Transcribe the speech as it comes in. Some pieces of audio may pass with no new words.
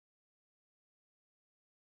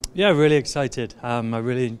Yeah, really excited. I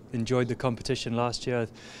really enjoyed the competition last year. I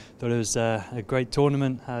thought it was a great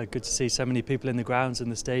tournament. Good to see so many people in the grounds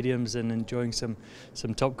and the stadiums and enjoying some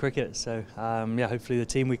top cricket. So yeah, hopefully the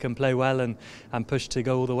team we can play well and push to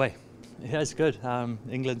go all the way. Yeah, it's good.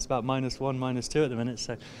 England's about -1, -2 at the minute,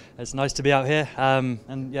 so it's nice to be out here.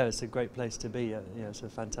 And yeah, it's a great place to be. It's a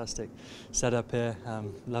fantastic setup here.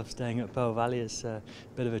 Love staying at Pearl Valley. It's a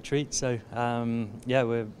bit of a treat. So yeah,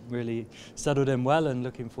 we're really settled in well and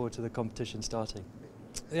looking forward to the competition starting.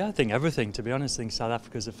 Yeah, I think everything, to be honest. I think South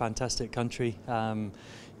Africa's a fantastic country.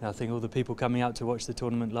 I think all the people coming out to watch the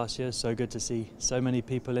tournament last year, so good to see so many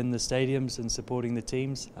people in the stadiums and supporting the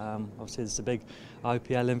teams. Obviously there's a big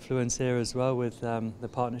IPL influence here as well with the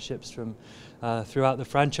partnerships from throughout the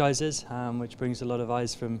franchises, which brings a lot of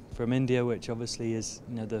eyes from India, which obviously is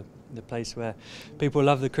the place where people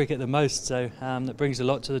love the cricket the most. So that brings a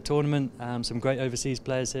lot to the tournament. Some great overseas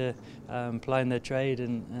players here plying their trade,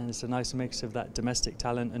 and it's a nice mix of that domestic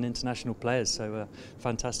talent and international players. So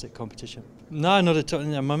fantastic competition. No, not at all.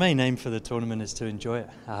 My main aim for the tournament is to enjoy it.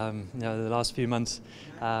 The last few months,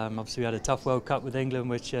 obviously we had a tough World Cup with England,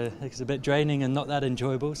 which is a bit draining and not that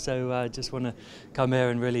enjoyable. So I just want to come here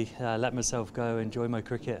and really let myself go, enjoy my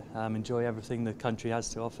cricket, enjoy everything the country has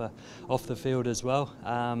to offer off the field as well,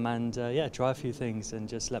 and yeah, try a few things and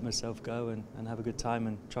just let myself go and have a good time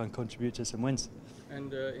and try and contribute to some wins.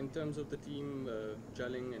 And in terms of the team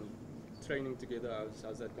gelling and training together,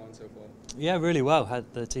 how's that gone so far? Yeah, really well.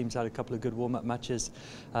 The team's had a couple of good warm-up matches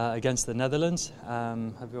against the Netherlands.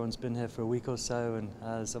 Everyone's been here for a week or so, and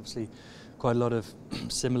there's obviously quite a lot of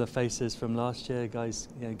similar faces from last year, guys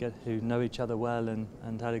who know each other well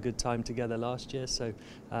and had a good time together last year. So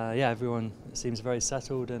yeah, everyone seems very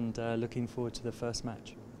settled and looking forward to the first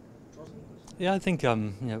match. Yeah, I think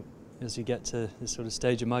as you get to this sort of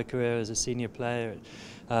stage of my career as a senior player,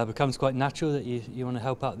 it becomes quite natural that you want to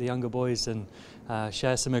help out the younger boys and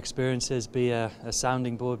share some experiences, be a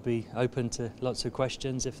sounding board, be open to lots of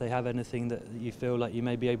questions if they have anything that you feel like you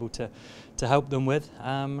may be able to help them with.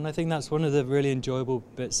 And I think that's one of the really enjoyable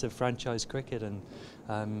bits of franchise cricket, and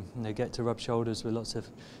get to rub shoulders with lots of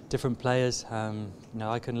different players.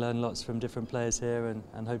 I can learn lots from different players here,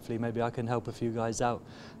 and hopefully maybe I can help a few guys out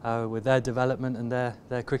with their development and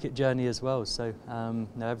their cricket journey as well. So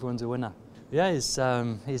everyone's a winner. Yeah, he's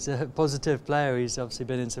a positive player. He's obviously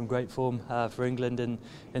been in some great form for England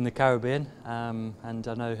in the Caribbean, and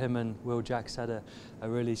I know him and Will Jacks had a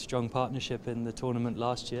really strong partnership in the tournament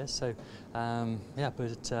last year. So yeah,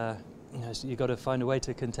 but you've got to find a way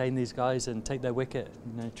to contain these guys and take their wicket,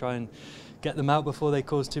 try and get them out before they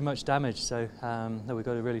cause too much damage. So we've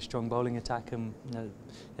got a really strong bowling attack, and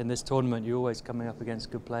in this tournament you're always coming up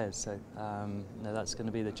against good players. So that's going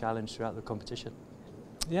to be the challenge throughout the competition.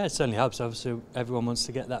 Yeah, it certainly helps. Obviously everyone wants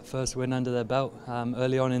to get that first win under their belt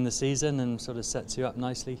early on in the season, and sort of sets you up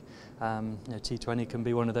nicely. T20 can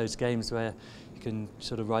be one of those games where you can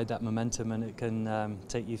sort of ride that momentum, and it can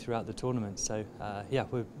take you throughout the tournament. So yeah,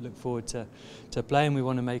 we look forward to playing. We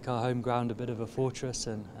want to make our home ground a bit of a fortress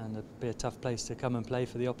and be a tough place to come and play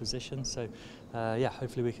for the opposition. So yeah,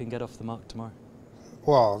 hopefully we can get off the mark tomorrow.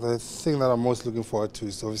 Well, the thing that I'm most looking forward to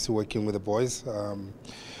is obviously working with the boys.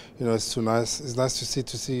 It's too nice. It's nice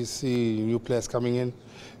to see new players coming in,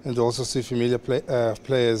 and to also see familiar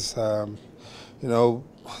players.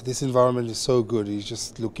 This environment is so good. You're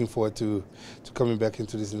just looking forward to coming back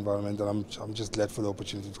into this environment, and I'm just glad for the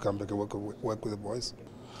opportunity to come back and work with the boys.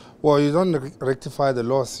 Well, you don't rectify the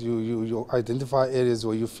loss. You identify areas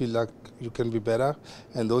where you feel like you can be better,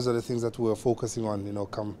 and those are the things that we're focusing on.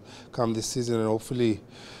 Come this season, and hopefully,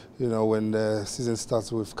 when the season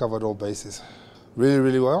starts, we've covered all bases.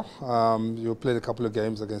 Really well. You played a couple of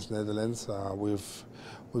games against Netherlands.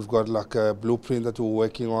 We've got like a blueprint that we're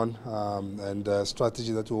working on, and a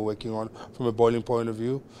strategy that we're working on from a bowling point of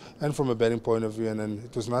view and from a batting point of view. And then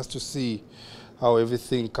it was nice to see how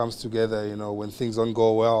everything comes together. When things don't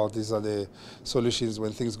go well, these are the solutions.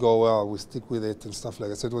 When things go well, we stick with it and stuff like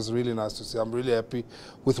that. So it was really nice to see. I'm really happy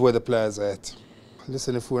with where the players are at.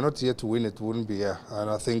 Listen, if we're not here to win it, we wouldn't be here. And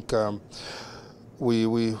I think we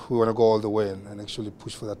want to go all the way and actually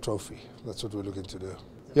push for that trophy. That's what we're looking to do.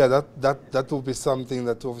 Yeah, that will be something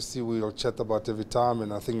that obviously we'll chat about every time,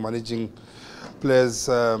 and I think managing players'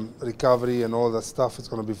 recovery and all that stuff is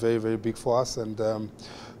going to be very, very big for us. And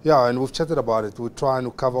yeah, and we've chatted about it. We're trying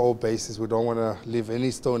to cover all bases. We don't want to leave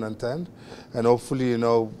any stone unturned, and hopefully,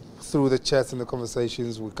 through the chats and the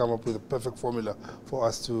conversations, we come up with a perfect formula for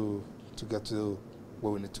us to get to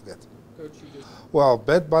where we need to get. coach? You just Well,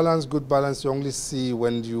 bad balance, good balance, you only see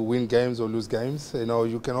when you win games or lose games. You know,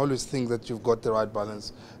 you can always think that you've got the right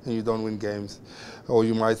balance and you don't win games. Or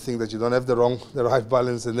you might think that you don't have the right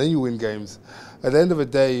balance and then you win games. At the end of the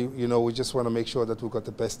day, you know, we just want to make sure that we've got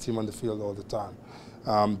the best team on the field all the time.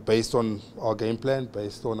 Based on our game plan,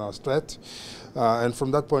 based on our strat. And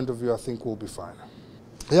from that point of view, I think we'll be fine.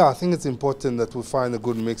 Yeah, I think it's important that we find a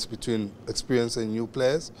good mix between experience and new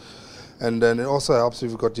players. And then it also helps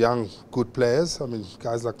if you've got young, good players. I mean,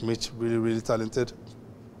 guys like Mitch, really, really talented.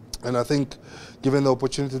 And I think, given the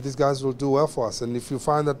opportunity, these guys will do well for us. And if you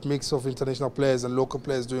find that mix of international players and local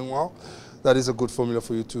players doing well, that is a good formula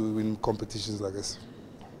for you to win competitions like this.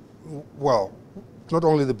 Well, not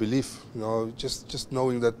only the belief, you know, just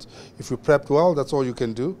knowing that if you prepped well, that's all you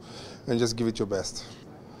can do, and just give it your best.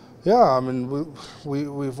 Yeah, I mean,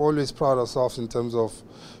 we've always prided ourselves in terms of,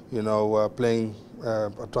 you know, playing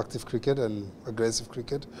attractive cricket and aggressive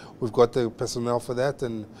cricket. We've got the personnel for that,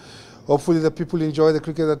 and hopefully the people enjoy the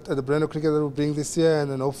cricket, the brand of cricket that we bring this year,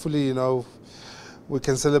 and then hopefully, you know, we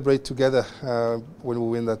can celebrate together when we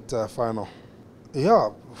win that final. Yeah,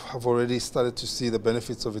 I've already started to see the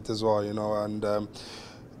benefits of it as well, you know, and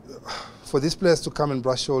for these players to come and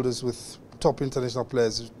brush shoulders with top international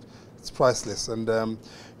players, it's priceless. And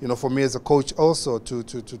you know, for me as a coach also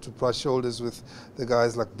to brush shoulders with the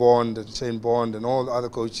guys like Bond and Shane Bond and all the other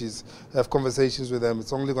coaches, have conversations with them,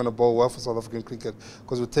 it's only going to bode well for South African cricket,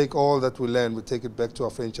 because we take all that we learn, we take it back to our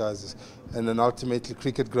franchises, and then ultimately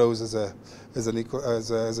cricket grows as an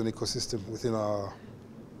ecosystem within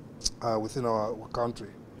our country.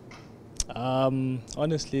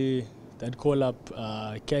 Honestly, that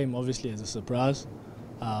call-up came obviously as a surprise.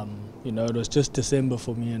 You know, it was just December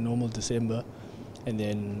for me, a normal December, and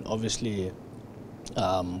then obviously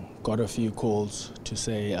got a few calls to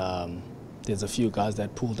say there's a few guys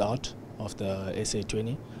that pulled out of the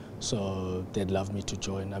SA20, so they'd love me to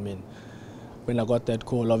join. I mean, when I got that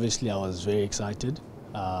call, obviously I was very excited.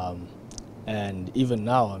 And even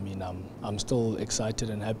now, I mean, I'm still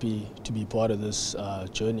excited and happy to be part of this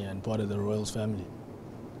journey and part of the Royals family.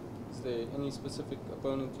 Is there any specific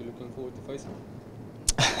opponent you're looking forward to facing?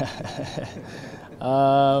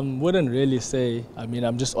 Wouldn't really say. I mean,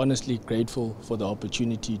 I'm just honestly grateful for the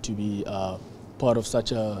opportunity to be part of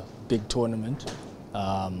such a big tournament.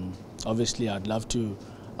 Obviously, I'd love to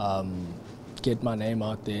get my name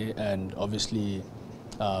out there and obviously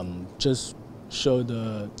just show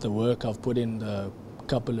the work I've put in the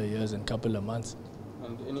couple of years and couple of months.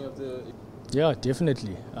 And any of the... Yeah,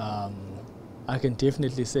 definitely. I can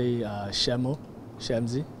definitely say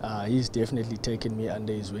Shamsi, he's definitely taken me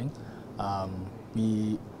under his wing.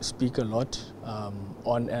 We speak a lot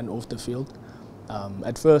on and off the field.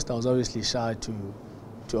 At first I was obviously shy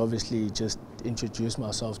to obviously just introduce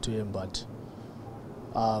myself to him, but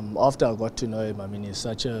after I got to know him, I mean, he's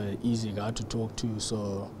such an easy guy to talk to,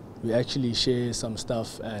 so we actually share some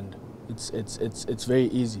stuff, and it's very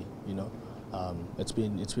easy, you know. It's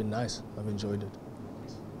been nice. I've enjoyed it.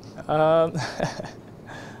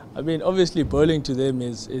 I mean, obviously bowling to them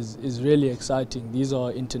is really exciting. These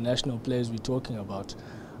are international players we're talking about,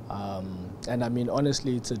 and I mean,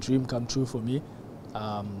 honestly, it's a dream come true for me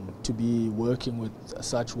to be working with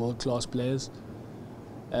such world-class players.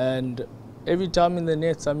 And every time in the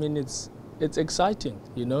nets, I mean, it's exciting,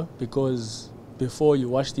 you know, because before you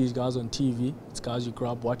watch these guys on TV, it's guys you grew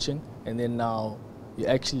up watching, and then now you're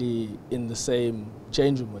actually in the same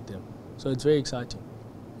change room with them. So it's very exciting.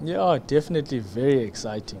 Yeah, definitely very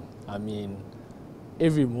exciting. I mean,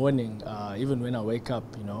 every morning, even when I wake up,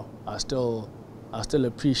 you know, I still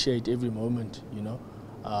appreciate every moment, you know.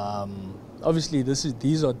 Obviously,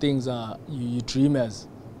 these are things you dream as,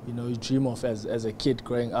 you know, you dream of as a kid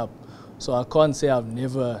growing up. So I can't say I've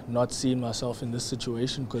never not seen myself in this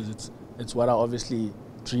situation, because it's what I obviously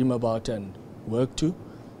dream about and work to.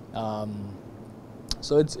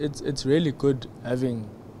 So it's really good having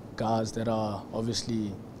guys that are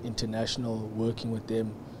obviously international, working with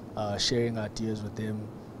them, sharing ideas with them,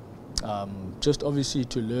 just obviously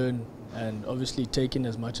to learn and obviously take in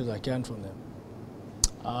as much as I can from them.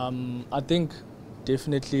 I think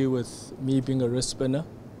definitely with me being a wrist spinner,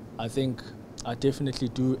 I think I definitely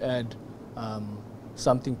do add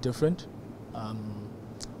something different.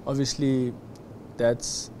 Obviously,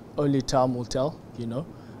 that's only time will tell, you know,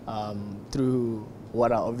 through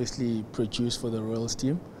what I obviously produce for the Royals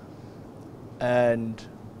team. And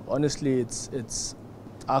honestly,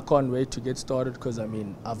 I can't wait to get started, because I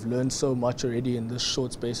mean, I've learned so much already in this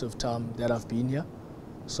short space of time that I've been here.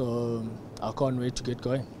 So I can't wait to get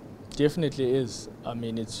going. Definitely is. I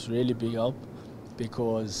mean, it's really big help,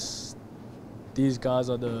 because these guys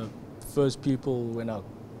are the first people when I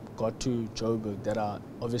got to Joburg that are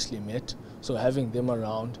obviously met. So having them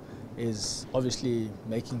around is obviously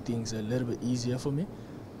making things a little bit easier for me,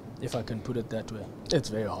 if I can put it that way. It's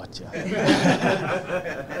very hot, yeah.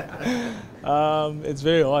 It's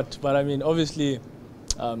very hot, but I mean, obviously,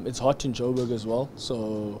 it's hot in Joburg as well,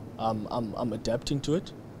 so I'm adapting to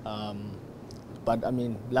it. But I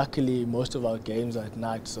mean, luckily, most of our games are at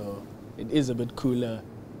night, so it is a bit cooler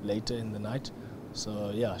later in the night.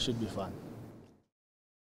 So yeah, should be fun.